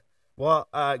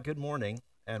Good morning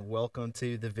and welcome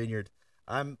to the Vineyard.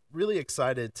 I'm really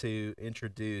excited to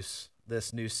introduce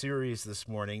this new series this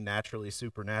morning, Naturally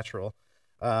Supernatural,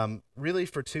 really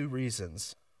for two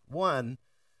reasons. One,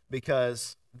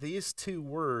 because these two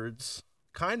words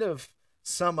kind of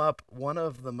sum up one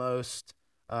of the most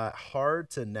hard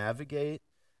to navigate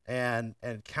and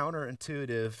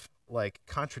counterintuitive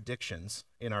contradictions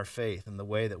in our faith and the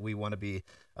way that we want to be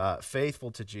faithful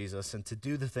to Jesus and to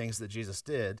do the things that Jesus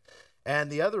did.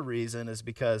 And the other reason is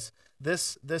because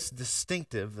this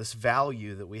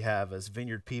value that we have as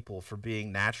Vineyard people for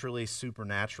being naturally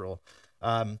supernatural,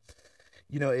 um,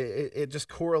 it just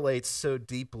correlates so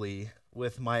deeply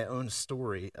with my own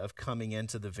story of coming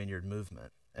into the Vineyard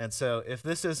movement. And so, if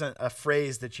this isn't a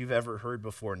phrase that you've ever heard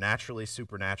before, naturally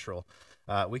supernatural,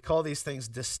 we call these things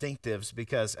distinctives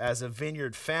because as a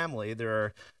Vineyard family, there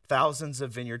are thousands of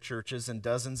Vineyard churches in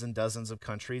dozens and dozens of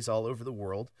countries all over the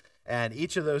world. And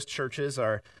each of those churches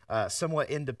are somewhat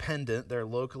independent. They're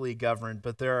locally governed,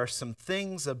 but there are some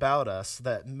things about us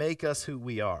that make us who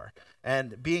we are.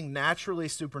 And being naturally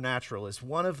supernatural is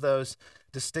one of those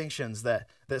distinctions that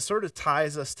sort of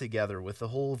ties us together with the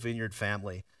whole Vineyard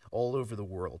family all over the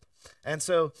world. And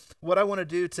so what I want to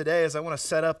do today is I want to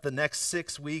set up the next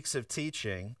 6 weeks of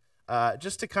teaching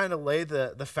just to kind of lay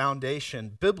the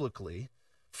foundation biblically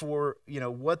for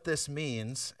what this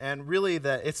means, and really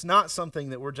that it's not something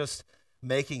that we're just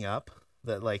making up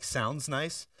that sounds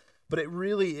nice, but it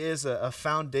really is a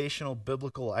foundational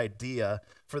biblical idea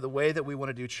for the way that we want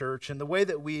to do church and the way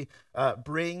that we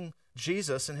bring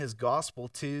Jesus and his gospel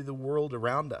to the world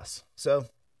around us. So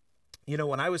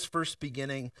when I was first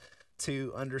beginning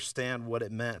to understand what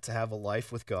it meant to have a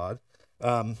life with God,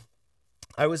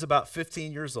 I was about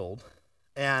 15 years old,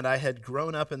 and I had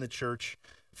grown up in the church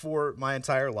for my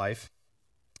entire life.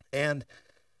 And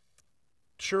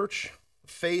church,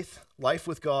 faith, life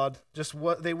with God,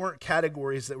 they weren't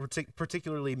categories that were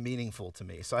particularly meaningful to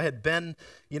me. So I had been,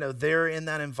 there in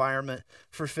that environment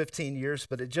for 15 years,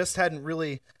 but it just hadn't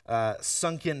really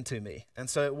sunk into me. And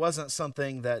so it wasn't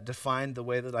something that defined the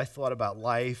way that I thought about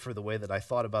life or the way that I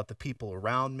thought about the people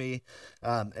around me.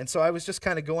 And so I was just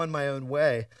kind of going my own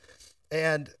way.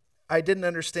 And I didn't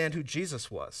understand who Jesus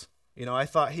was. I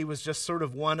thought he was just sort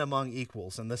of one among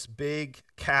equals in this big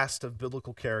cast of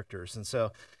biblical characters. And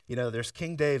so, there's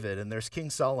King David, and there's King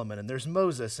Solomon, and there's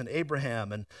Moses, and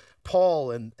Abraham, and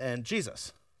Paul, and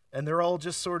Jesus. And they're all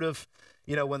just sort of,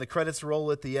 when the credits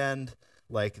roll at the end,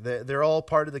 they're all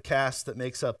part of the cast that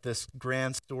makes up this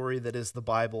grand story that is the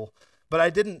Bible. But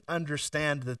I didn't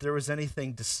understand that there was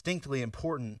anything distinctly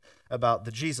important about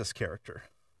the Jesus character.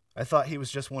 I thought he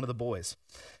was just one of the boys.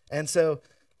 And so,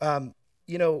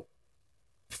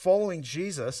 following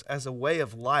Jesus as a way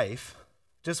of life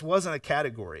just wasn't a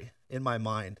category in my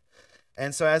mind.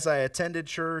 And so as I attended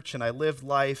church and I lived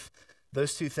life,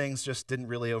 those two things just didn't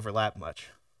really overlap much,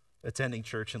 attending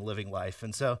church and living life.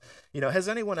 And so, has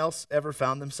anyone else ever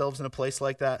found themselves in a place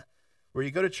like that, where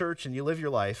you go to church and you live your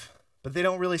life, but they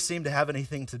don't really seem to have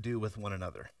anything to do with one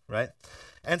another, right?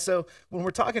 And so when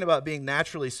we're talking about being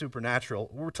naturally supernatural,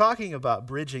 we're talking about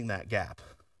bridging that gap.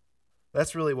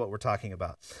 That's really what we're talking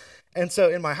about. And so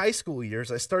in my high school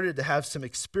years, I started to have some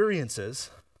experiences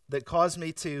that caused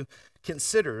me to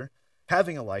consider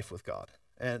having a life with God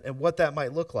and what that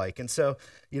might look like. And so,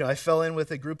 I fell in with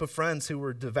a group of friends who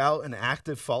were devout and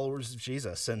active followers of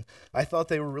Jesus, and I thought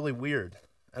they were really weird.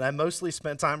 And I mostly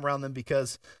spent time around them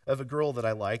because of a girl that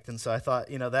I liked. And so I thought,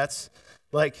 that's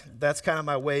kind of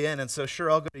my way in. And so sure,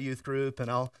 I'll go to youth group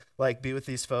and I'll be with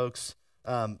these folks.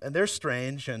 And they're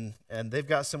strange and they've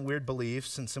got some weird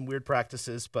beliefs and some weird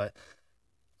practices, but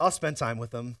I'll spend time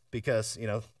with them because,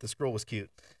 this girl was cute.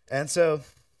 And so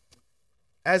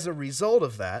as a result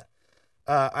of that,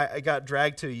 I got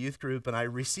dragged to a youth group and I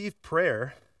received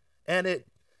prayer, and it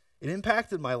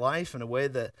impacted my life in a way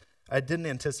that I didn't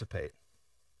anticipate.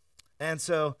 And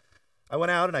so I went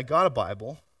out and I got a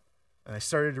Bible and I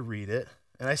started to read it,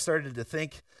 and I started to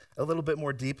think a little bit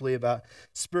more deeply about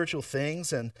spiritual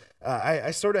things. And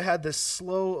I sort of had this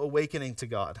slow awakening to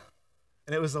God.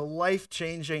 And it was a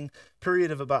life-changing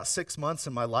period of about 6 months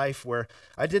in my life where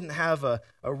I didn't have a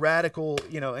radical,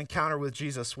 encounter with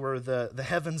Jesus where the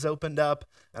heavens opened up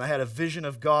and I had a vision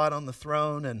of God on the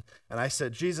throne and I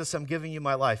said, Jesus, I'm giving you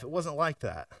my life. It wasn't like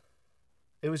that.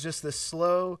 It was just this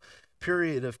slow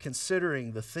period of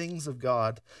considering the things of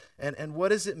God and what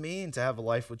does it mean to have a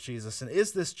life with Jesus? And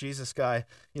is this Jesus guy,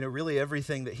 really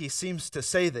everything that he seems to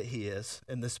say that he is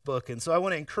in this book? And so I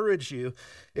want to encourage you,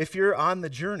 if you're on the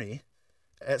journey,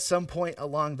 at some point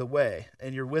along the way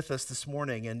and you're with us this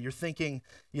morning and you're thinking,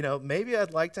 maybe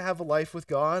I'd like to have a life with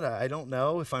God. I don't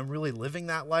know if I'm really living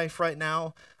that life right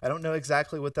now. I don't know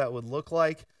exactly what that would look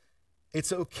like.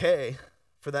 It's okay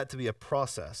for that to be a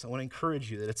process. I want to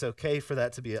encourage you that it's okay for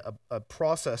that to be a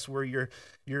process where you're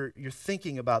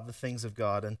thinking about the things of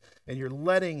God and you're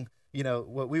letting,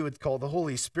 what we would call the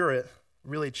Holy Spirit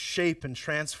really shape and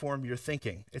transform your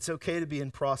thinking. It's okay to be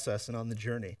in process and on the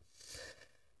journey.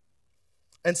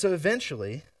 And so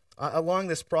eventually, along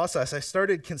this process, I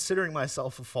started considering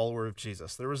myself a follower of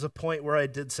Jesus. There was a point where I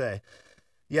did say,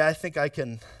 yeah, I think I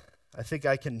can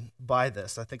buy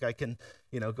this. I think I can,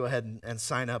 go ahead and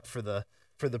sign up for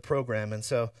the program. And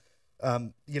so,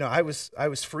 I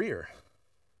was freer.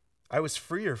 I was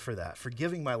freer for that, for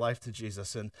giving my life to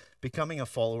Jesus and becoming a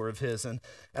follower of his. And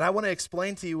I want to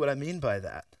explain to you what I mean by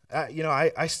that.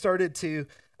 I started to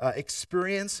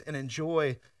experience and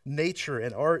enjoy nature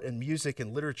and art and music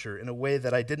and literature in a way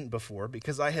that I didn't before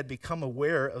because I had become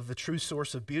aware of the true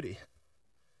source of beauty.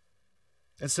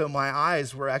 And so my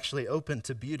eyes were actually open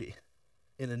to beauty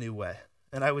in a new way.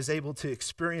 And I was able to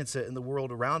experience it in the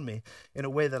world around me in a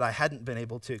way that I hadn't been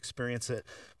able to experience it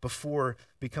before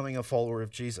becoming a follower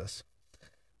of Jesus.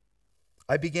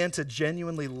 I began to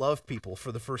genuinely love people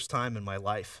for the first time in my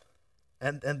life.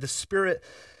 And the Spirit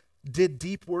did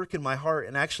deep work in my heart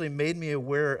and actually made me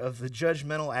aware of the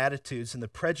judgmental attitudes and the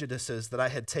prejudices that I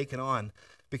had taken on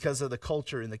because of the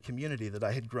culture and the community that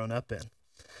I had grown up in.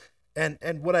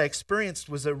 And what I experienced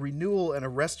was a renewal and a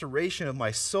restoration of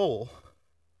my soul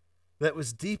that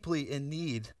was deeply in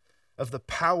need of the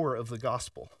power of the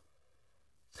gospel.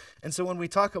 And so when we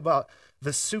talk about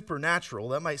the supernatural,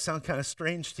 that might sound kind of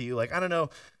strange to you. Like, I don't know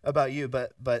about you,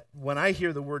 but when I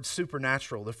hear the word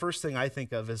supernatural, the first thing I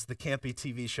think of is the campy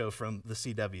TV show from the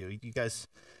CW. You guys,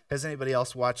 has anybody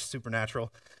else watched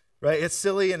Supernatural? Right? It's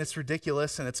silly and it's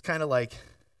ridiculous and it's kind of like,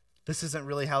 this isn't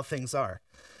really how things are.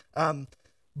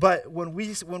 But when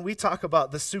we talk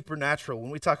about the supernatural,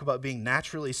 when we talk about being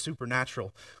naturally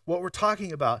supernatural, what we're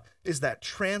talking about is that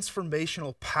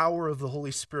transformational power of the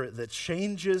Holy Spirit that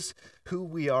changes who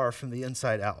we are from the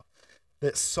inside out,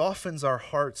 that softens our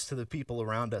hearts to the people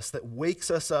around us, that wakes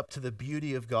us up to the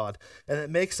beauty of God, and it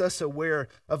makes us aware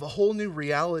of a whole new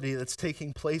reality that's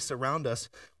taking place around us,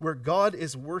 where God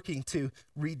is working to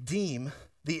redeem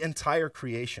the entire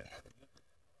creation.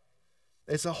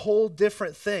 It's a whole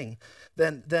different thing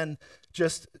than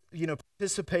just,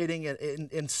 participating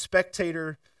in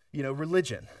spectator,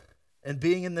 religion and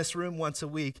being in this room once a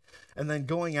week and then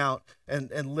going out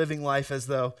and living life as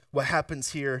though what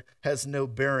happens here has no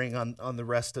bearing on the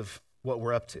rest of what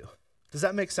we're up to. Does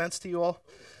that make sense to you all?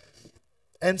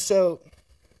 And so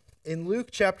in Luke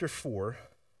chapter 4,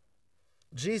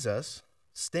 Jesus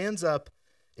stands up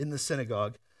in the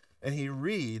synagogue and he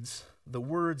reads the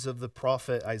words of the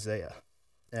prophet Isaiah.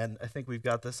 And I think we've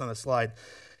got this on a slide.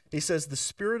 He says, "The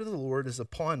Spirit of the Lord is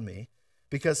upon me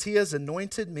because he has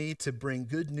anointed me to bring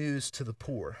good news to the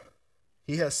poor.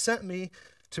 He has sent me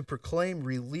to proclaim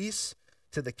release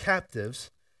to the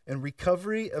captives and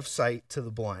recovery of sight to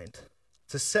the blind,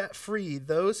 to set free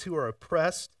those who are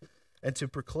oppressed and to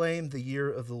proclaim the year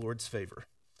of the Lord's favor."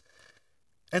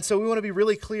 And so we want to be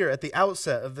really clear at the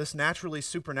outset of this Naturally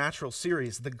Supernatural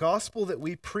series. The gospel that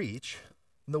we preach,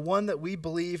 the one that we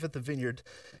believe at the Vineyard,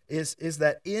 is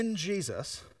that in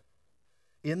Jesus,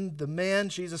 in the man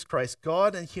Jesus Christ,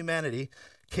 God and humanity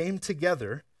came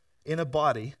together in a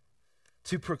body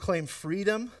to proclaim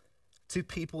freedom to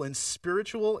people in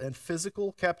spiritual and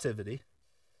physical captivity,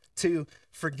 to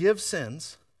forgive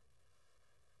sins,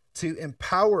 to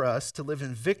empower us to live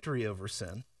in victory over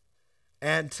sin,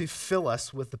 and to fill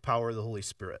us with the power of the Holy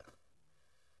Spirit.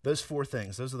 Those four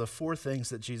things. Those are the four things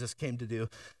that Jesus came to do.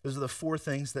 Those are the four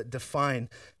things that define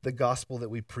the gospel that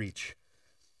we preach.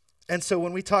 And so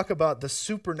when we talk about the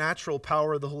supernatural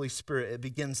power of the Holy Spirit, it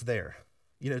begins there.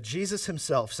 Jesus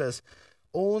himself says,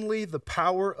 only the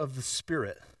power of the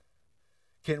Spirit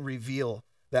can reveal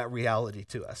that reality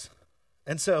to us.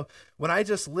 And so when I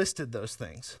just listed those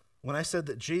things, when I said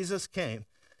that Jesus came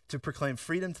to proclaim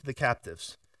freedom to the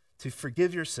captives, to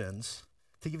forgive your sins,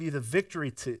 to give you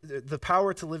the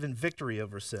power to live in victory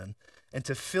over sin, and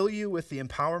to fill you with the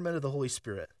empowerment of the Holy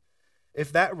Spirit.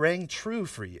 If that rang true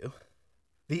for you,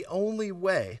 the only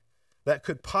way that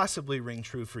could possibly ring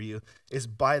true for you is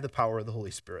by the power of the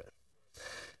Holy Spirit.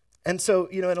 And so,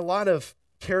 in a lot of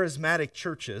charismatic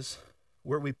churches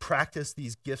where we practice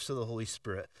these gifts of the Holy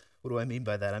Spirit, what do I mean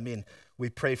by that? I mean, we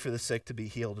pray for the sick to be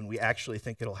healed and we actually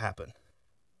think it'll happen.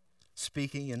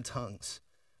 Speaking in tongues,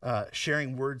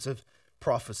 sharing words of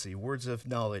prophecy, words of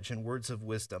knowledge, and words of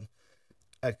wisdom.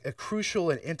 A crucial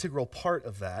and integral part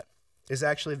of that is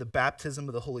actually the baptism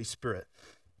of the Holy Spirit.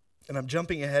 And I'm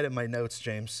jumping ahead in my notes,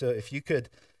 James, so if you could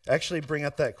actually bring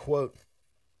up that quote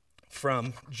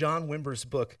from John Wimber's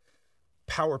book,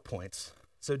 PowerPoints.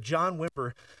 So John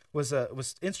Wimber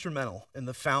was instrumental in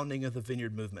the founding of the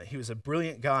Vineyard movement. He was a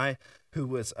brilliant guy who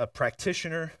was a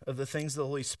practitioner of the things of the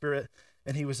Holy Spirit,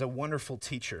 and he was a wonderful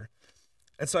teacher.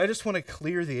 And so I just want to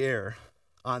clear the air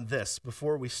on this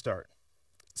before we start.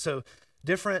 So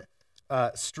different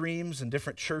streams and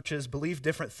different churches believe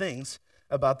different things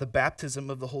about the baptism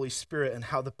of the Holy Spirit and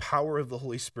how the power of the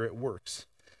Holy Spirit works.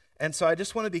 And so I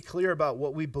just want to be clear about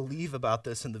what we believe about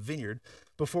this in the Vineyard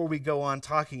before we go on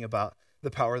talking about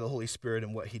the power of the Holy Spirit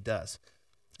and what he does.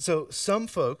 So some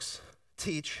folks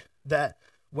teach that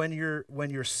when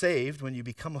you're saved, when you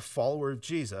become a follower of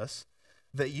Jesus,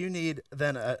 that you need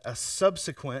then a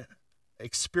subsequent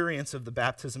experience of the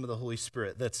baptism of the Holy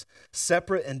Spirit that's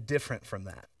separate and different from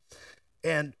that.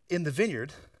 And in the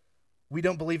Vineyard, we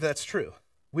don't believe that's true.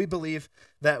 We believe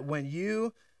that when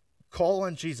you call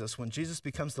on Jesus, when Jesus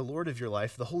becomes the Lord of your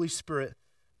life, the Holy Spirit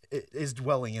is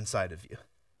dwelling inside of you.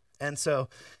 And so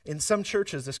in some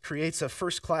churches, this creates a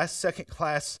first class, second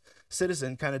class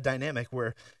citizen kind of dynamic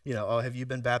where, have you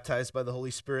been baptized by the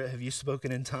Holy Spirit? Have you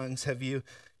spoken in tongues? Have you,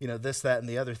 this, that, and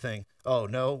the other thing? Oh,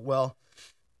 no? Well,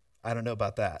 I don't know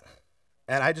about that.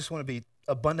 And I just want to be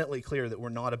abundantly clear that we're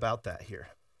not about that here.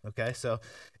 Okay? So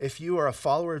if you are a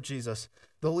follower of Jesus,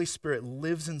 the Holy Spirit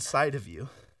lives inside of you.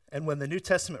 And when the New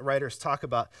Testament writers talk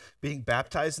about being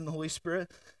baptized in the Holy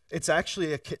Spirit, it's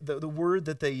actually the word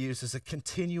that they use is a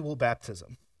continual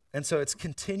baptism. And so it's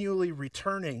continually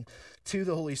returning to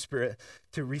the Holy Spirit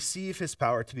to receive his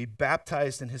power, to be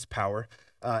baptized in his power,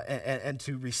 and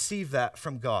to receive that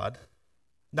from God,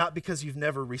 not because you've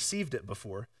never received it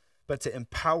before, but to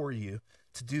empower you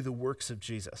to do the works of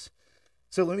Jesus.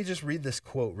 So let me just read this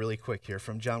quote really quick here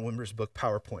from John Wimber's book,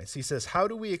 PowerPoints. He says, "How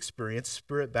do we experience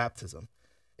Spirit baptism?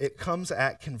 It comes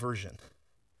at conversion."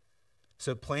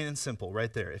 So plain and simple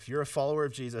right there. If you're a follower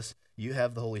of Jesus, you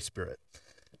have the Holy Spirit.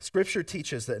 Scripture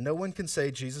teaches that no one can say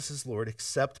Jesus is Lord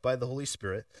except by the Holy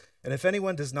Spirit. And if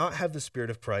anyone does not have the Spirit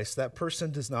of Christ, that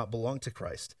person does not belong to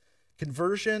Christ.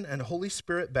 Conversion and Holy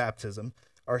Spirit baptism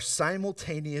are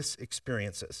simultaneous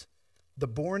experiences. The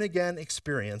born-again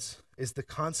experience is the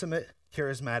consummate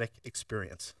charismatic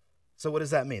experience. So what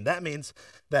does that mean? That means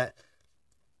that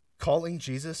calling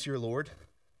Jesus your Lord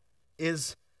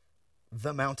is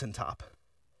the mountaintop.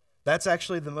 That's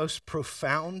actually the most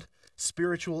profound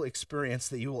spiritual experience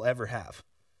that you will ever have.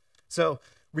 So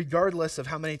regardless of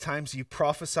how many times you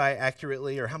prophesy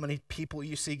accurately or how many people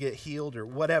you see get healed or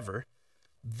whatever,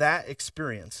 that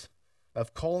experience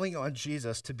of calling on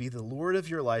Jesus to be the Lord of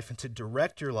your life and to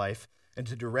direct your life and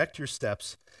to direct your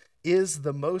steps is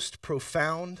the most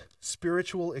profound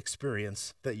spiritual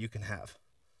experience that you can have.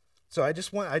 So I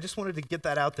just wanted to get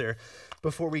that out there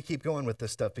before we keep going with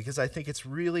this stuff, because I think it's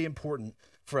really important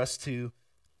for us to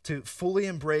fully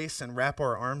embrace and wrap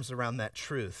our arms around that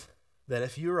truth, that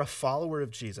if you're a follower of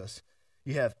Jesus,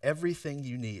 you have everything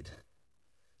you need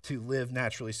to live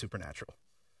naturally supernatural.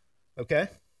 Okay?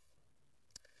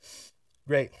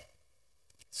 Great.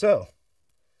 So,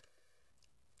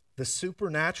 the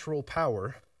supernatural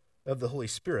power of the Holy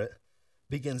Spirit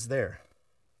begins there.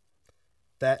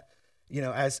 That,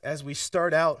 as we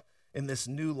start out in this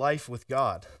new life with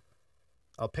God,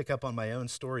 I'll pick up on my own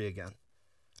story again.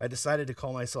 I decided to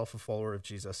call myself a follower of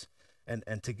Jesus and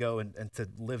to go and to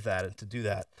live that and to do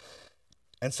that.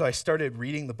 And so I started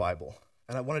reading the Bible,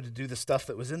 and I wanted to do the stuff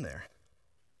that was in there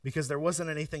because there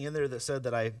wasn't anything in there that said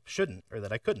that I shouldn't or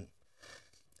that I couldn't.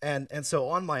 And so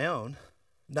on my own,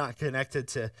 not connected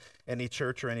to any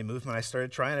church or any movement, I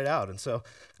started trying it out. And so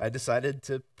I decided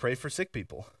to pray for sick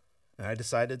people. And I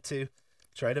decided to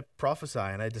try to prophesy.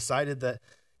 And I decided that,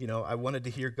 I wanted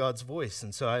to hear God's voice.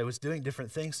 And so I was doing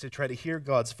different things to try to hear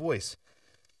God's voice.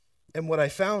 And what I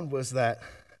found was that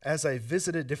as I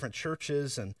visited different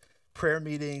churches and prayer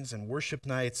meetings and worship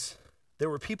nights, there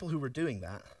were people who were doing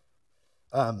that.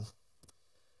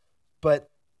 But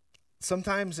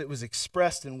sometimes it was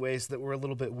expressed in ways that were a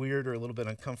little bit weird or a little bit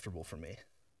uncomfortable for me.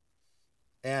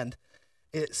 And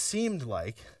it seemed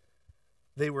like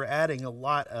they were adding a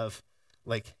lot of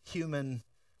human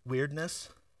weirdness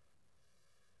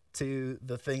to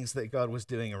the things that God was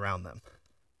doing around them.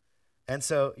 And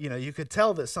so, you could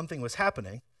tell that something was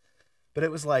happening, but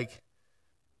it was like,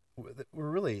 we're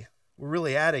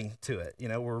really adding to it.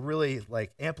 We're really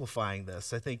amplifying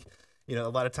this. I think, a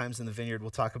lot of times in the Vineyard, we'll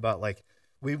talk about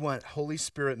we want Holy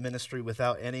Spirit ministry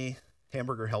without any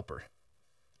hamburger helper,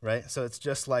 right? So it's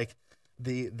just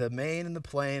the main and the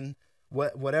plain,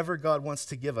 whatever God wants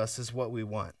to give us is what we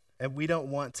want. And we don't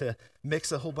want to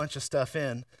mix a whole bunch of stuff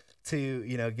in to,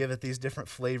 give it these different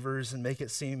flavors and make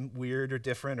it seem weird or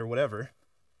different or whatever,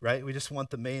 right? We just want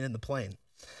the main and the plain.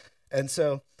 And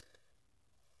so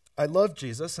I loved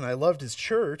Jesus and I loved his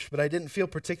church, but I didn't feel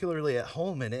particularly at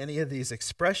home in any of these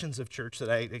expressions of church that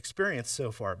I experienced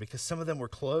so far, because some of them were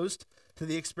closed to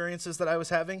the experiences that I was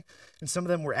having, and some of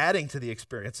them were adding to the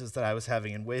experiences that I was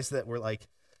having in ways that were like,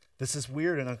 this is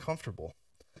weird and uncomfortable.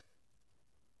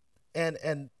 And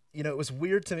it was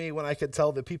weird to me when I could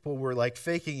tell that people were like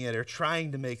faking it or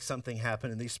trying to make something happen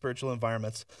in these spiritual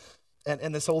environments.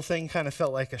 And this whole thing kind of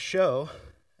felt like a show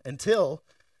until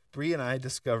Bree and I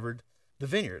discovered the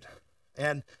Vineyard.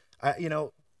 And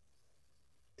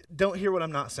don't hear what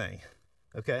I'm not saying,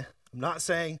 okay? I'm not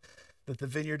saying that the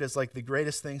Vineyard is like the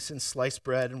greatest thing since sliced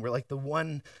bread and we're like the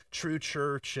one true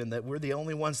church and that we're the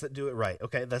only ones that do it right,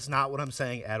 okay? That's not what I'm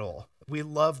saying at all. We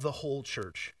love the whole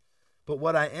church. But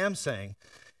what I am saying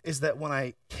is that when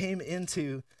I came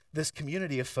into this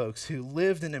community of folks who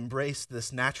lived and embraced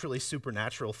this naturally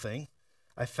supernatural thing,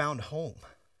 I found home.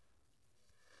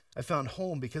 I found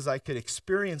home because I could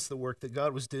experience the work that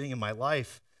God was doing in my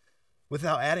life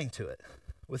without adding to it,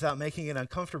 without making it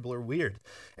uncomfortable or weird.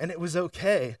 And it was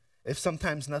okay if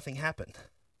sometimes nothing happened.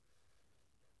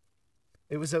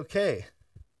 It was okay.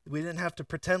 We didn't have to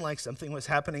pretend like something was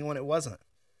happening when it wasn't.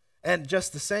 And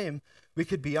just the same, we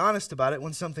could be honest about it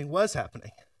when something was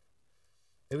happening.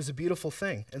 It was a beautiful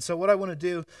thing. And so what I want to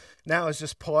do now is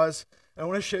just pause. I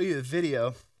want to show you a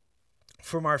video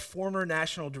from our former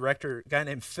national director, a guy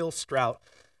named Phil Strout.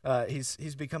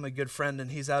 He's become a good friend,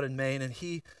 and he's out in Maine, and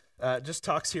he just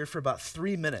talks here for about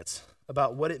 3 minutes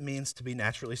about what it means to be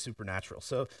naturally supernatural.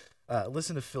 So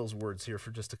listen to Phil's words here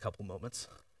for just a couple moments.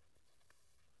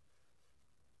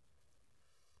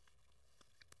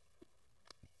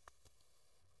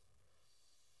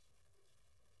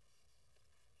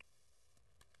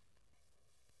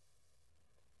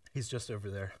 He's just over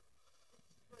there.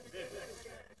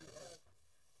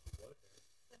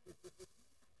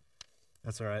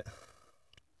 That's all right.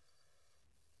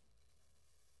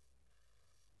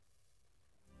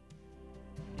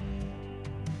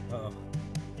 Uh-oh.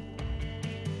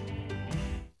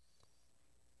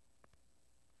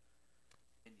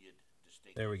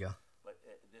 There we go. But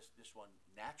this one,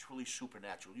 Naturally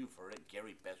Supernatural, you've heard it.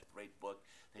 Gary Best, great book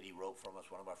that he wrote from us,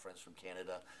 one of our friends from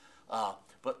Canada.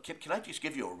 But can I just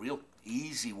give you a real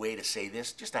easy way to say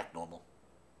this? Just act normal.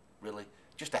 Really,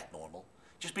 just act normal.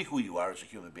 Just be who you are as a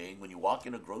human being. When you walk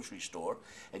in a grocery store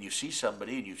and you see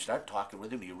somebody and you start talking with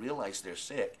them and you realize they're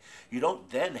sick, you don't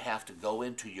then have to go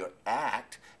into your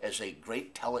act as a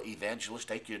great televangelist,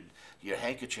 take your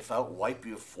handkerchief out, wipe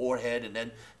your forehead, and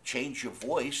then change your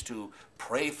voice to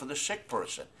pray for the sick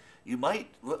person. You might,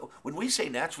 when we say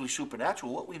naturally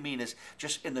supernatural, what we mean is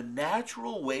just in the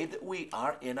natural way that we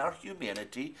are in our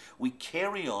humanity, we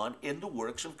carry on in the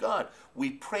works of God.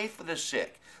 We pray for the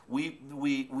sick. We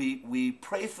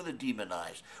pray for the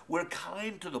demonized. We're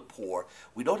kind to the poor.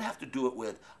 We don't have to do it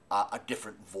with a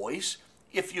different voice.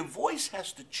 If your voice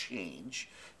has to change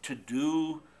to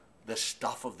do the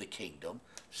stuff of the kingdom,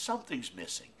 something's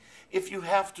missing. If you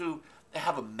have to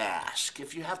have a mask,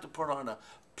 if you have to put on a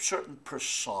certain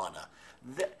persona,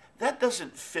 that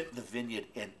doesn't fit the Vineyard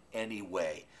in any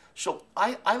way. So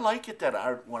I like it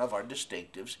that one of our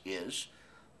distinctives is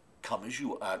come as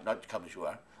you are, not come as you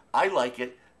are. I like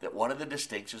it that one of the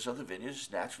distinctives of the Vineyard is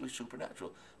naturally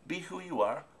supernatural. Be who you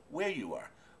are, where you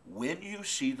are. When you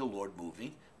see the Lord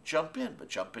moving, jump in, but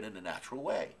jump in a natural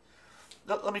way.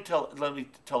 Let me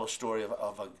tell a story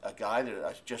of a guy that I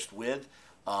was just with.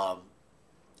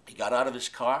 He got out of his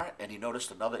car and he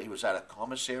noticed he was at a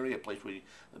commissary, a place where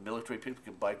the military people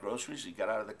can buy groceries. He got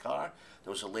out of the car.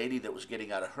 There was a lady that was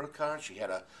getting out of her car. She had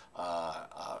a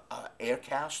air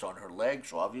cast on her leg,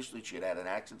 so obviously she had had an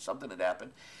accident, something had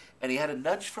happened. And he had a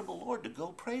nudge from the Lord to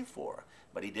go pray for her.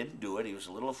 But he didn't do it. He was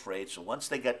a little afraid. So once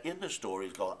they got in the store,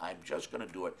 he's going, I'm just going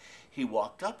to do it. He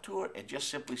walked up to her and just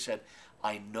simply said,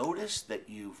 I noticed that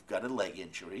you've got a leg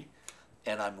injury,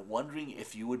 and I'm wondering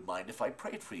if you would mind if I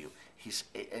prayed for you. He's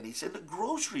in the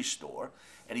grocery store,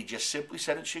 and he just simply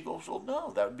said, and she goes, well,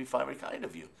 no, that would be very kind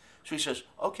of you. So he says,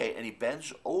 okay, and he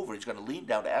bends over. He's going to lean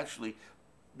down to actually,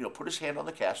 put his hand on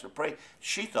the cask and pray.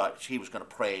 She thought he was going to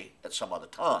pray at some other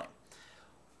time.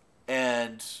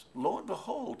 And lo and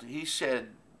behold, he said,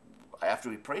 after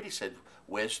he prayed, he said,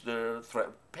 where's the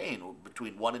pain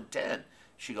between 1 and 10?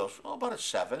 She goes, oh, about a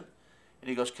 7. And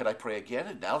he goes, can I pray again?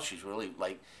 And now she's really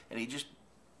and he just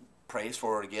prays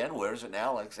for her again. Where is it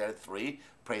now? Like I said, at 3,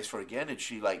 prays for her again. And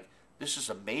she this is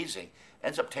amazing.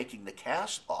 Ends up taking the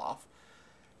cast off,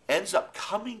 ends up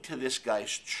coming to this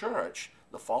guy's church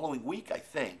the following week, I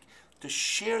think, to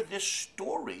share this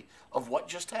story of what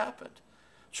just happened.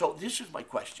 So this is my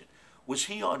question. Was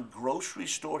he on grocery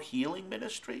store healing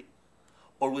ministry?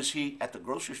 Or was he at the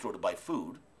grocery store to buy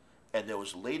food, and there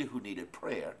was a lady who needed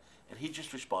prayer, and he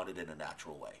just responded in a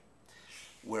natural way?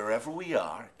 Wherever we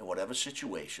are, in whatever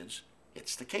situations,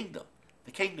 it's the kingdom.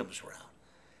 The kingdom's around.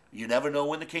 You never know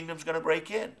when the kingdom's going to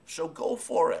break in, so go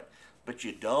for it. But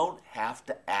you don't have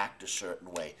to act a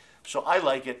certain way. So I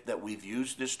like it that we've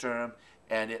used this term,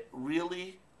 and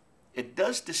it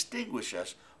does distinguish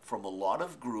us from a lot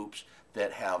of groups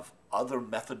that have other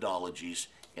methodologies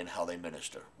in how they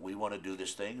minister. We want to do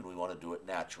this thing, and we want to do it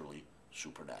naturally,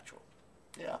 supernatural.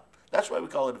 Yeah, that's why we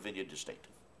call it a vineyard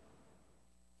distinctive.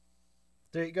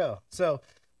 There you go. So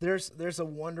there's a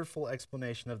wonderful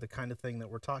explanation of the kind of thing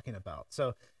that we're talking about.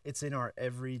 So it's in our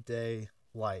everyday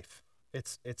life.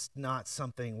 It's not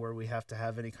something where we have to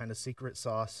have any kind of secret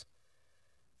sauce.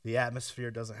 The atmosphere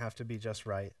doesn't have to be just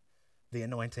right. The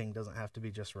anointing doesn't have to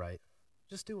be just right.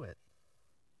 Just do it.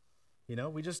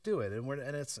 We just do it,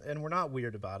 and we're not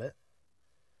weird about it,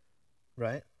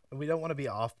 right? We don't want to be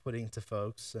off-putting to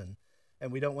folks,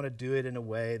 and we don't want to do it in a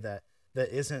way that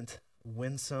isn't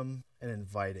winsome and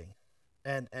inviting.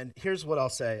 And here's what I'll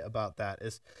say about that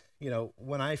is,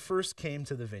 when I first came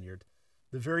to the Vineyard,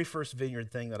 the very first Vineyard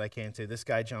thing that I came to, this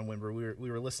guy John Wimber, we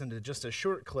were listening to just a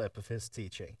short clip of his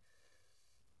teaching,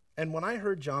 and when I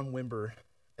heard John Wimber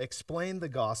explain the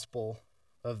gospel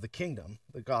of the kingdom,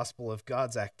 the gospel of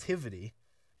God's activity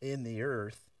in the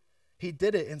earth, he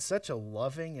did it in such a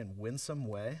loving and winsome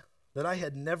way that I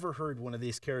had never heard one of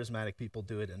these charismatic people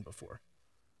do it in before.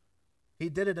 He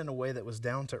did it in a way that was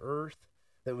down to earth,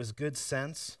 that was good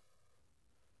sense,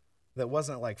 that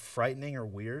wasn't like frightening or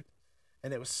weird,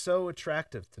 and it was so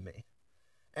attractive to me.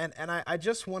 And I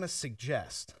just want to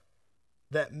suggest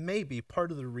that maybe part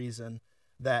of the reason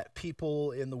that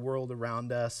people in the world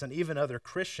around us and even other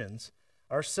Christians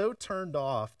are so turned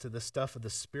off to the stuff of the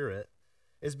Spirit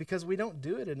is because we don't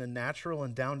do it in a natural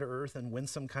and down-to-earth and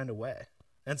winsome kind of way.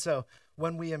 And so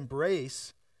when we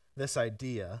embrace this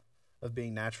idea of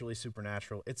being naturally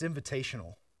supernatural, it's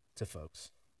invitational to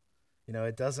folks.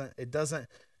 It doesn't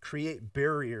create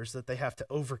barriers that they have to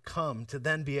overcome to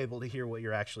then be able to hear what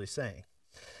you're actually saying.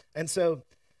 And so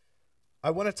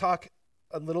I want to talk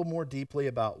a little more deeply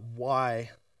about why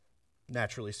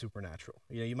naturally supernatural.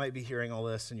 You might be hearing all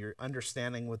this and you're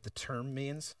understanding what the term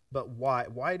means, but why?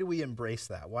 Why do we embrace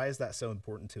that? Why is that so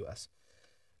important to us?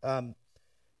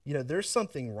 There's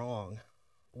something wrong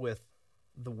with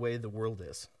the way the world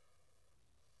is.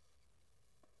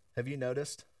 Have you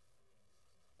noticed?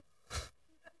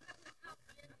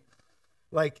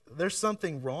 There's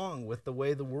something wrong with the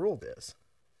way the world is.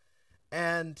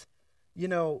 And,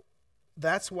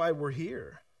 that's why we're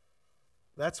here.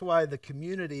 That's why the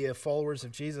community of followers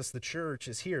of Jesus, the church,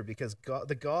 is here, because God,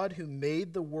 the God who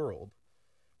made the world,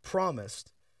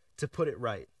 promised to put it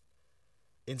right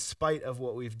in spite of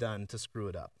what we've done to screw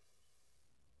it up.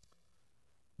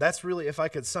 That's really, if I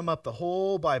could sum up the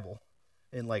whole Bible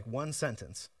in one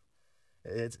sentence,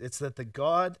 it's that the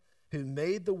God who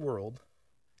made the world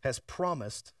has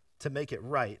promised to make it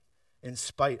right in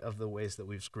spite of the ways that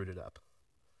we've screwed it up.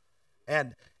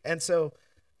 And so,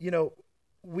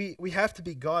 we have to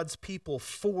be God's people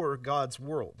for God's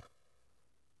world.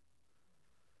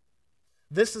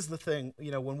 This is the thing,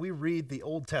 when we read the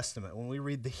Old Testament, when we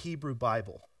read the Hebrew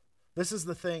Bible, this is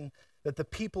the thing that the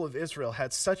people of Israel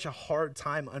had such a hard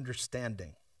time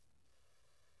understanding.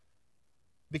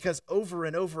 Because over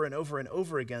and over and over and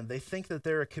over again, they think that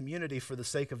they're a community for the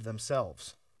sake of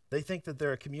themselves. They think that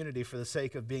they're a community for the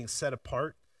sake of being set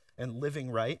apart and living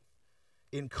right,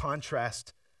 in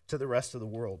contrast to the rest of the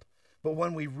world. But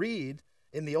when we read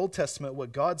in the Old Testament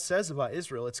what God says about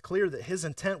Israel, it's clear that his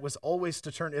intent was always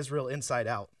to turn Israel inside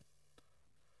out.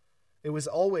 It was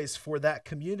always for that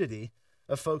community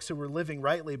of folks who were living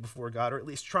rightly before God, or at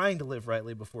least trying to live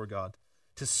rightly before God,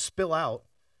 to spill out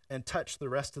and touch the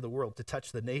rest of the world, to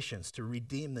touch the nations, to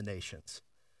redeem the nations.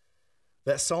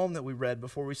 That psalm that we read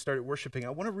before we started worshiping, I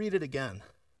want to read it again.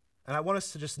 And I want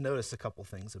us to just notice a couple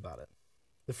things about it.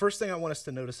 The first thing I want us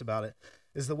to notice about it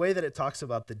is the way that it talks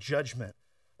about the judgment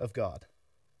of God.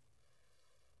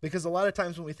 Because a lot of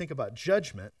times when we think about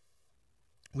judgment,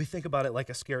 we think about it like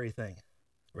a scary thing,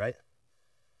 right?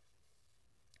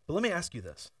 But let me ask you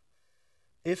this.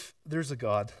 If there's a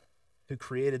God who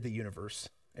created the universe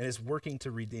and is working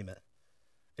to redeem it,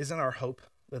 isn't our hope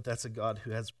that that's a God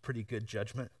who has pretty good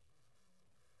judgment?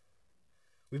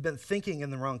 We've been thinking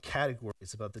in the wrong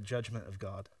categories about the judgment of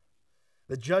God.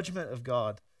 The judgment of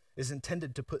God is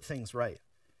intended to put things right.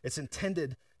 It's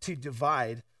intended to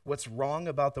divide what's wrong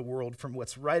about the world from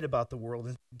what's right about the world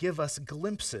and give us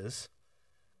glimpses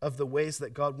of the ways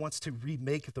that God wants to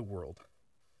remake the world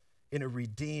in a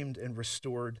redeemed and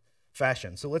restored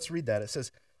fashion. So let's read that. It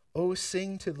says, "Oh,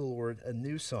 sing to the Lord a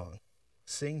new song.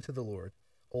 Sing to the Lord,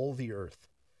 all the earth.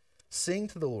 Sing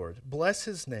to the Lord, bless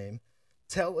his name,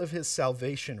 tell of his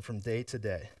salvation from day to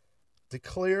day.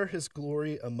 Declare his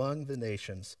glory among the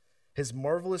nations, his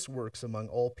marvelous works among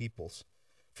all peoples.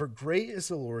 For great is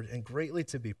the Lord and greatly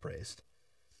to be praised.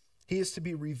 He is to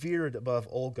be revered above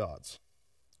all gods.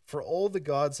 For all the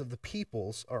gods of the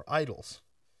peoples are idols,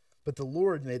 but the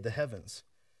Lord made the heavens.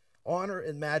 Honor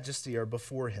and majesty are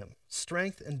before him.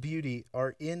 Strength and beauty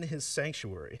are in his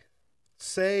sanctuary.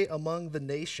 Say among the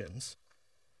nations,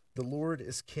 the Lord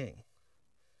is king.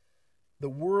 The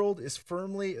world is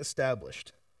firmly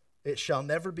established. It shall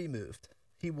never be moved.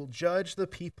 He will judge the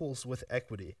peoples with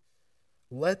equity.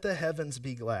 Let the heavens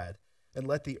be glad, and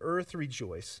let the earth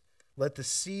rejoice. Let the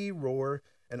sea roar,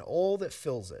 and all that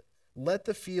fills it. Let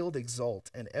the field exult,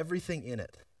 and everything in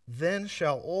it. Then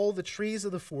shall all the trees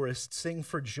of the forest sing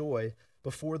for joy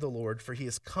before the Lord, for he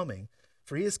is coming.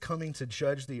 For he is coming to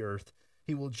judge the earth.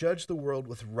 He will judge the world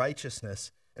with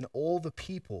righteousness, and all the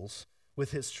peoples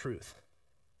with his truth."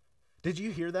 Did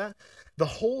you hear that? The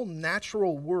whole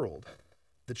natural world,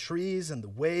 the trees and the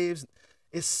waves,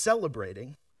 is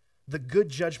celebrating the good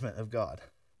judgment of God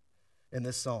in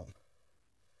this psalm.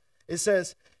 It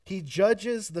says, he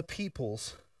judges the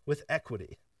peoples with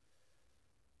equity.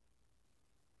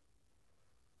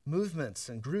 Movements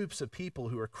and groups of people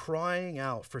who are crying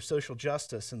out for social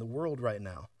justice in the world right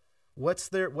now. What's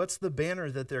the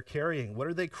banner that they're carrying? What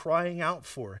are they crying out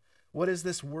for? What is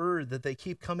this word that they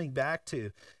keep coming back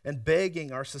to and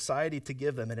begging our society to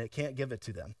give them, and it can't give it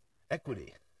to them?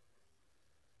 Equity.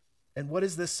 And what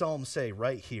does this psalm say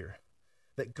right here?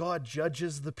 That God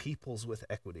judges the peoples with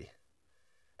equity.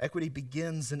 Equity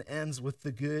begins and ends with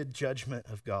the good judgment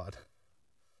of God.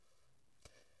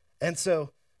 And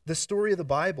so the story of the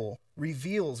Bible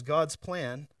reveals God's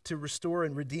plan to restore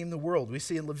and redeem the world. We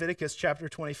see in Leviticus chapter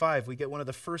 25, we get one of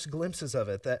the first glimpses of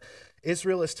it, that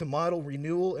Israel is to model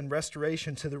renewal and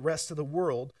restoration to the rest of the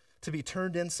world, to be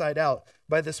turned inside out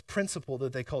by this principle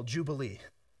that they call Jubilee.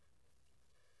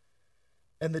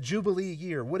 And the Jubilee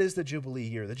year, what is the Jubilee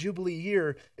year? The Jubilee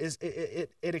year is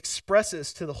it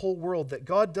expresses to the whole world that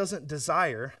God doesn't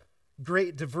desire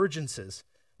great divergences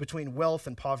between wealth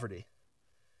and poverty.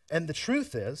 And the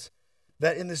truth is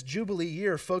that in this Jubilee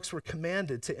year, folks were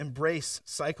commanded to embrace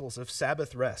cycles of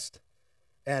Sabbath rest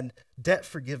and debt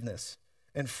forgiveness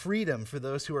and freedom for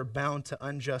those who are bound to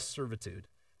unjust servitude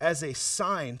as a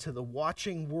sign to the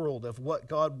watching world of what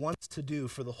God wants to do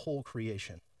for the whole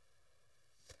creation.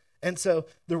 And so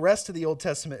the rest of the Old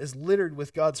Testament is littered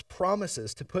with God's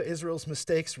promises to put Israel's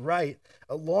mistakes right,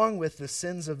 along with the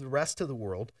sins of the rest of the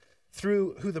world,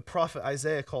 through who the prophet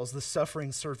Isaiah calls the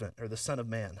suffering servant, or the Son of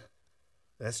Man.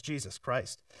 That's Jesus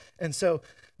Christ. And so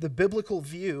the biblical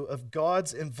view of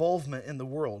God's involvement in the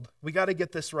world, we got to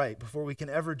get this right before we can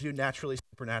ever do naturally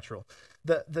supernatural.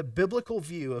 The biblical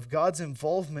view of God's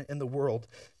involvement in the world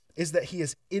is that he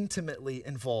is intimately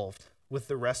involved with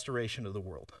the restoration of the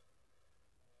world.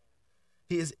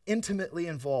 He is intimately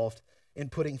involved in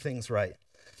putting things right.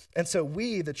 And so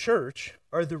we, the church,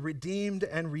 are the redeemed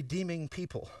and redeeming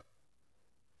people.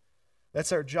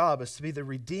 That's our job, is to be the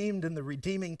redeemed and the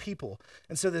redeeming people.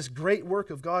 And so this great work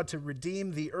of God to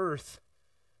redeem the earth,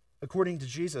 according to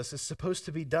Jesus, is supposed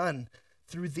to be done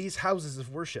through these houses of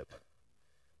worship,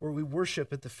 where we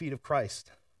worship at the feet of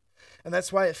Christ. And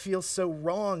that's why it feels so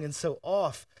wrong and so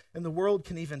off, and the world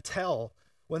can even tell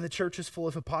when the church is full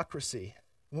of hypocrisy,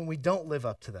 when we don't live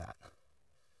up to that.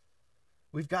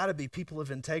 We've got to be people of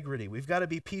integrity. We've got to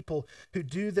be people who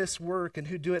do this work and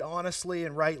who do it honestly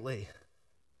and rightly.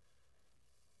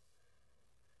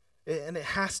 And it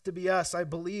has to be us. I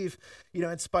believe,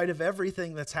 in spite of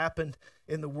everything that's happened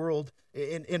in the world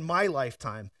in my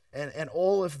lifetime, and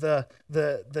all of the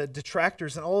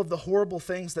detractors and all of the horrible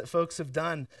things that folks have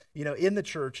done, in the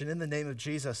church and in the name of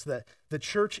Jesus, that the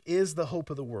church is the hope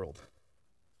of the world.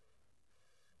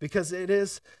 Because it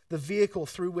is the vehicle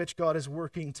through which God is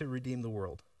working to redeem the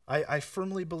world. I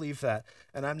firmly believe that,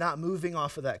 and I'm not moving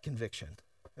off of that conviction.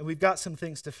 And we've got some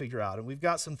things to figure out, and we've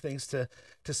got some things to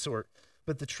sort.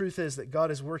 But the truth is that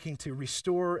God is working to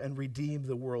restore and redeem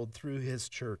the world through his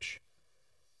church.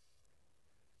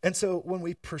 And so when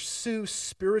we pursue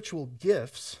spiritual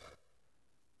gifts,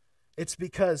 it's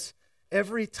because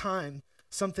every time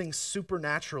something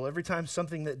supernatural, every time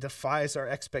something that defies our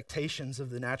expectations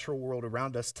of the natural world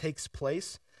around us takes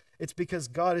place, it's because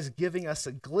God is giving us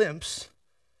a glimpse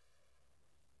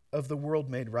of the world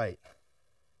made right.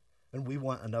 and we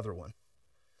want another one.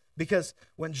 Because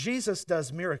when Jesus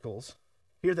does miracles,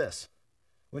 hear this,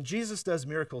 when Jesus does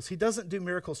miracles, he doesn't do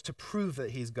miracles to prove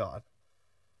that he's God.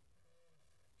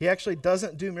 He actually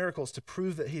doesn't do miracles to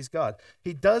prove that he's God.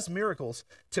 He does miracles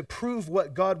to prove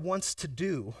what God wants to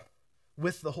do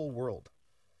with the whole world.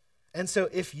 And so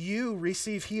if you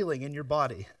receive healing in your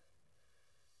body,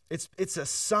 it's a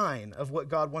sign of what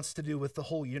God wants to do with the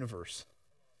whole universe.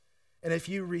 And if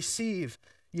you receive,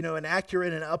 an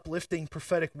accurate and uplifting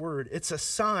prophetic word, it's a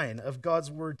sign of God's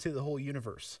word to the whole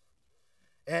universe.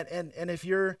 And if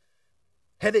your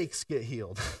headaches get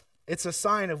healed, it's a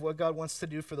sign of what God wants to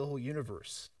do for the whole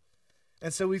universe.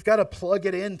 And so we've got to plug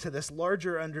it into this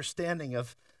larger understanding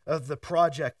of the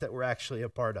project that we're actually a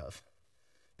part of.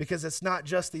 Because it's not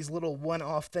just these little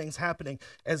one-off things happening,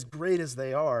 as great as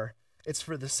they are, it's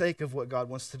for the sake of what God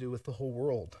wants to do with the whole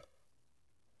world.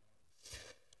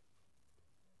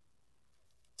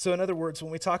 So in other words,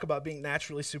 when we talk about being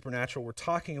naturally supernatural, we're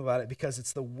talking about it because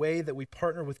it's the way that we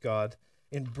partner with God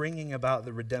in bringing about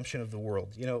the redemption of the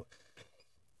world.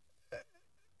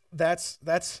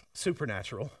 That's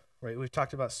supernatural, right? We've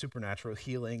talked about supernatural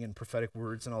healing and prophetic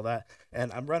words and all that,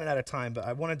 and I'm running out of time, but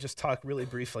I want to just talk really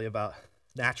briefly about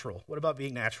natural. What about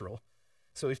being natural?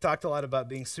 So we've talked a lot about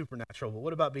being supernatural, but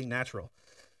what about being natural?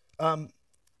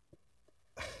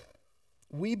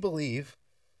 We believe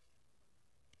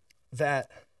that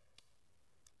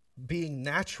being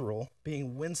natural,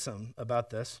 being winsome about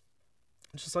this,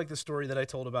 just like the story that I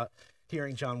told about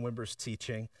hearing John Wimber's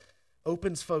teaching,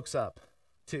 opens folks up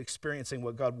to experiencing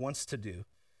what God wants to do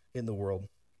in the world.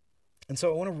 And so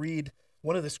I want to read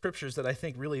one of the scriptures that I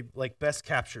think really best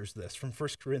captures this from 1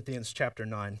 Corinthians chapter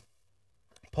 9.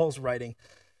 Paul's writing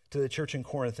to the church in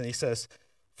Corinth, and he says,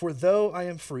 "For though I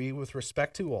am free with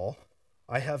respect to all,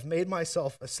 I have made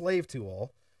myself a slave to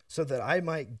all, so that I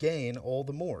might gain all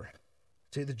the more.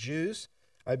 To the Jews,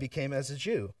 I became as a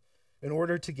Jew, in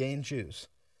order to gain Jews.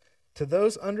 To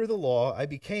those under the law, I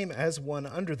became as one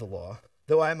under the law,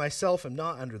 though I myself am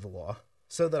not under the law,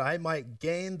 so that I might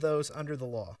gain those under the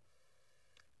law.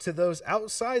 To those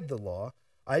outside the law,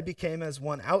 I became as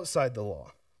one outside the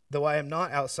law, though I am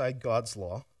not outside God's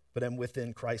law, but am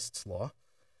within Christ's law,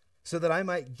 so that I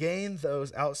might gain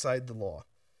those outside the law.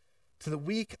 To the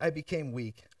weak I became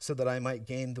weak, so that I might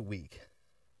gain the weak.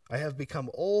 I have become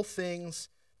all things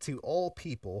to all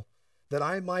people, that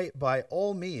I might by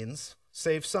all means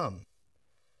save some.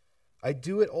 I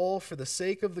do it all for the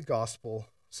sake of the gospel,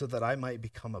 so that I might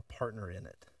become a partner in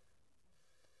it."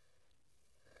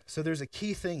 So there's a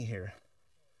key thing here.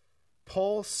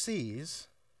 Paul sees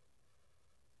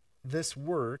this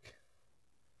work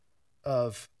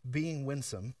of being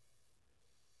winsome,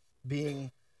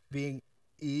 being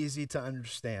easy to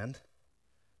understand,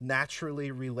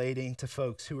 naturally relating to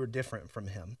folks who are different from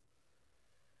him,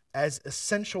 as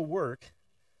essential work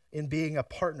in being a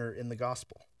partner in the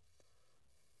gospel.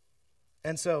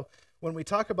 And so when we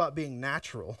talk about being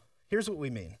natural, here's what we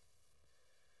mean.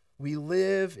 We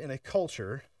live in a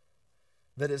culture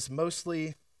that is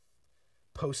mostly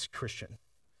post-Christian.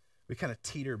 We kind of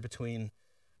teeter between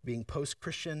being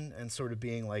post-Christian and sort of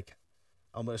being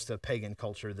almost a pagan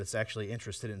culture that's actually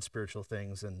interested in spiritual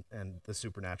things and the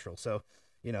supernatural. So,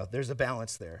 there's a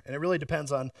balance there. And it really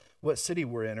depends on what city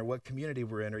we're in or what community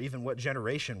we're in or even what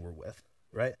generation we're with,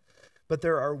 right? But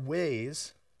there are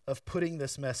ways of putting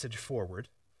this message forward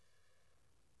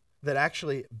that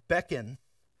actually beckon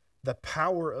the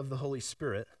power of the Holy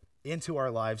Spirit into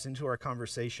our lives, into our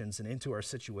conversations, and into our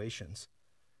situations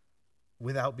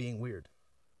without being weird.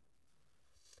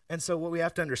 And so what we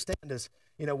have to understand is,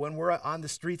 when we're on the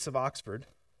streets of Oxford,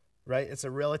 right, it's a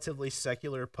relatively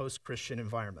secular post-Christian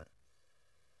environment.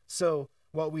 So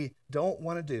what we don't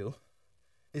want to do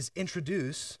is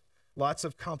introduce lots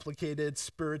of complicated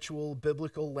spiritual,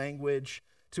 biblical language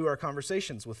to our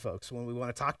conversations with folks when we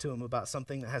want to talk to them about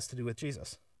something that has to do with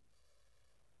Jesus.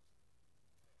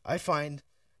 I find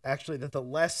actually that the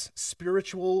less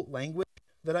spiritual language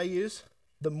that I use,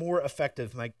 the more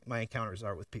effective my encounters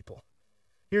are with people.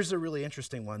 Here's a really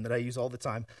interesting one that I use all the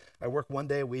time. I work one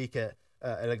day a week at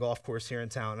a golf course here in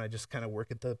town. I just kind of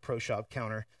work at the pro shop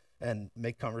counter and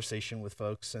make conversation with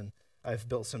folks, and I've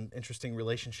built some interesting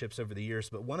relationships over the years.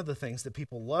 But one of the things that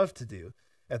people love to do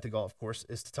at the golf course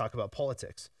is to talk about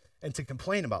politics and to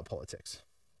complain about politics,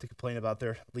 to complain about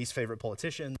their least favorite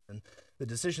politicians and the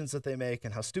decisions that they make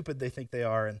and how stupid they think they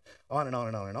are, and on and on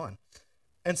and on and on.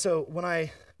 And so when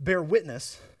I bear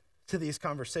witness to these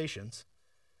conversations,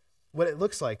 what it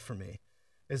looks like for me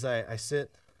is I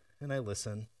sit and I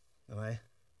listen and I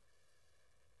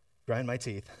grind my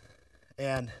teeth.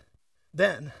 And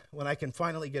then when I can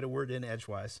finally get a word in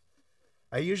edgewise,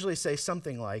 I usually say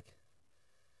something like,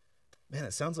 Man,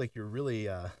 it sounds like you're really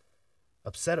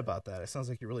upset about that. It sounds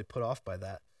like you're really put off by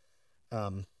that.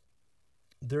 Um,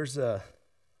 there's a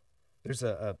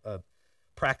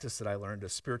practice that I learned, a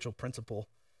spiritual principle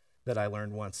that I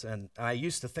learned once, and I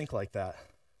used to think like that,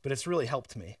 but it's really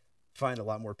helped me find a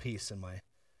lot more peace in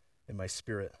my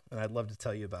spirit, and I'd love to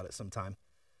tell you about it sometime,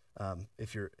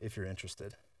 if you're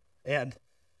interested. And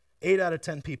 8 out of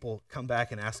 10 people come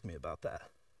back and ask me about that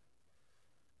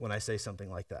when I say something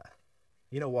like that.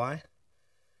 You know why?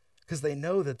 Because they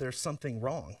know that there's something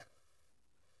wrong.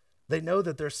 They know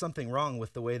that there's something wrong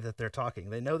with the way that they're talking.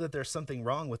 They know that there's something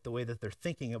wrong with the way that they're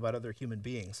thinking about other human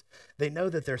beings. They know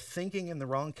that they're thinking in the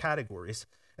wrong categories,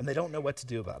 and they don't know what to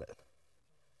do about it.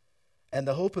 And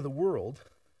the hope of the world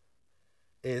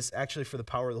is actually for the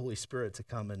power of the Holy Spirit to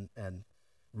come and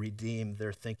redeem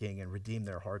their thinking and redeem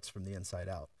their hearts from the inside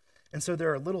out. And so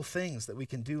there are little things that we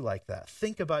can do like that.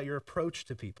 Think about your approach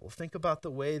to people. Think about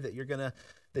the way that you're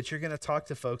gonna talk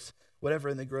to folks, whatever,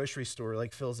 in the grocery store,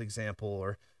 like Phil's example,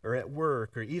 or at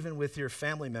work, or even with your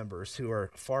family members who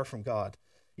are far from God.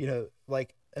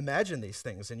 Like, imagine these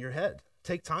things in your head.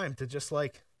 Take time to just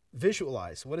like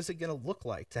visualize, what is it going to look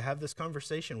like to have this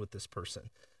conversation with this person?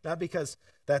 Not because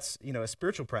that's, a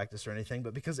spiritual practice or anything,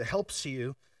 but because it helps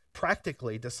you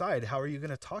practically decide how are you going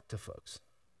to talk to folks.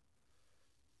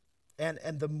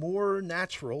 And the more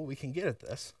natural we can get at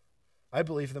this, I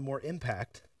believe the more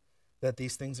impact that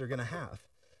these things are going to have.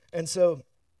 And so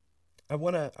I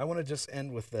want to just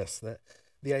end with this, that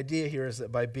the idea here is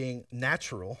that by being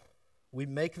natural, we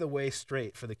make the way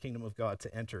straight for the kingdom of God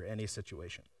to enter any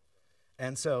situation.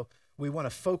 And so we want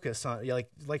to focus on,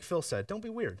 like Phil said, don't be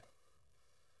weird.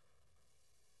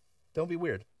 Don't be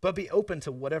weird, but be open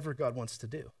to whatever God wants to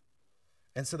do.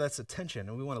 And so that's a tension,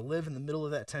 and we want to live in the middle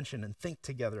of that tension and think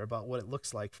together about what it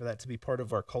looks like for that to be part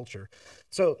of our culture.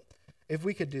 So if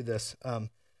we could do this,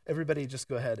 everybody just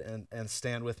go ahead and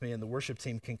stand with me, and the worship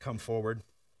team can come forward.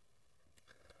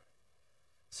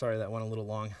 Sorry, that went a little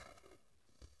long.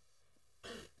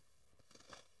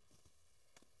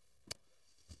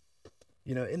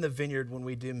 In the Vineyard, when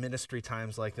we do ministry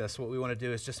times like this, what we want to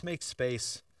do is just make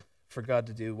space for God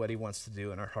to do what he wants to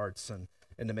do in our hearts and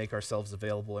to make ourselves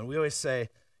available. And we always say,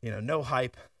 no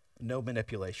hype, no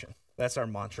manipulation. That's our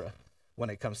mantra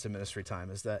when it comes to ministry time,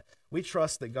 is that we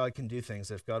trust that God can do things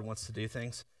if God wants to do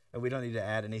things, and we don't need to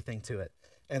add anything to it.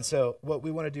 And so what we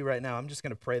want to do right now, I'm just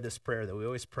going to pray this prayer that we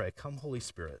always pray. Come, Holy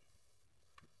Spirit.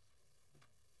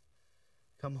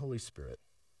 Come, Holy Spirit.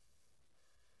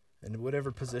 And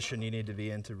whatever position you need to be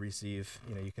in to receive,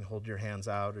 you can hold your hands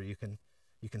out, or you can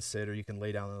sit, or you can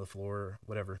lay down on the floor, or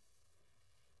whatever.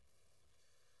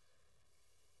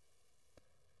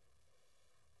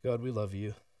 God, we love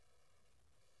you.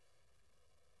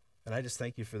 And I just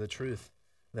thank you for the truth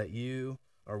that you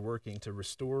are working to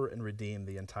restore and redeem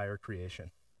the entire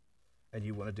creation. And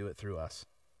you want to do it through us.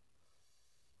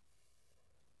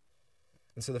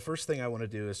 And so the first thing I want to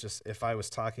do is just, if I was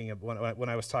talking, when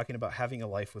I was talking about having a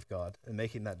life with God and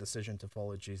making that decision to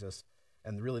follow Jesus,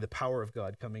 and really the power of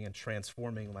God coming and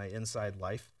transforming my inside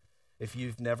life, if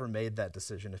you've never made that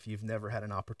decision, if you've never had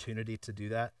an opportunity to do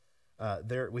that,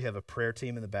 we have a prayer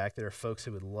team in the back. There are folks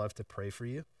who would love to pray for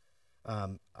you.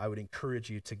 I would encourage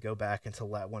you to go back and to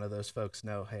let one of those folks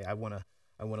know, hey, I want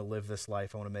to live this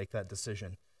life. I want to make that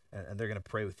decision. And they're going to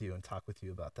pray with you and talk with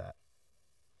you about that.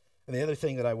 And the other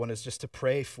thing that I want is just to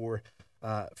pray for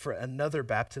another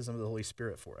baptism of the Holy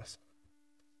Spirit for us,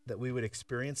 that we would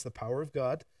experience the power of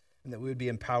God, and that we would be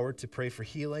empowered to pray for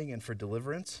healing and for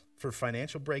deliverance, for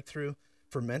financial breakthrough,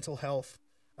 for mental health,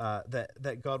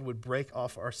 that God would break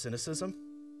off our cynicism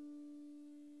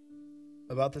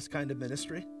about this kind of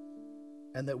ministry,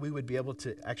 and that we would be able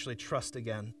to actually trust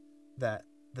again that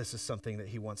this is something that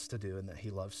he wants to do and that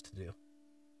he loves to do.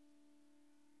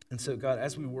 And so, God,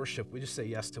 as we worship, we just say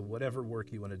yes to whatever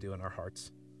work you want to do in our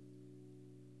hearts.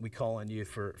 We call on you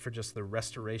for just the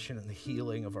restoration and the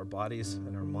healing of our bodies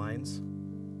and our minds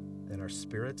and our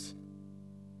spirits.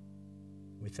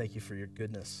 We thank you for your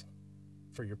goodness,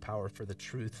 for your power, for the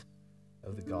truth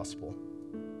of the gospel.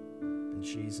 In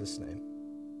Jesus' name,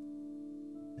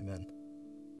 amen.